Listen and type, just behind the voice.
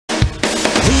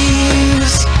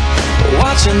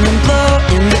watching them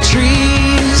blow in the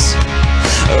trees,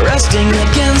 resting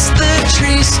against the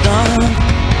tree stump,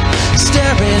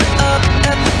 staring up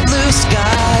at the blue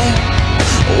sky,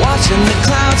 watching the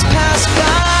clouds pass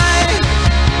by.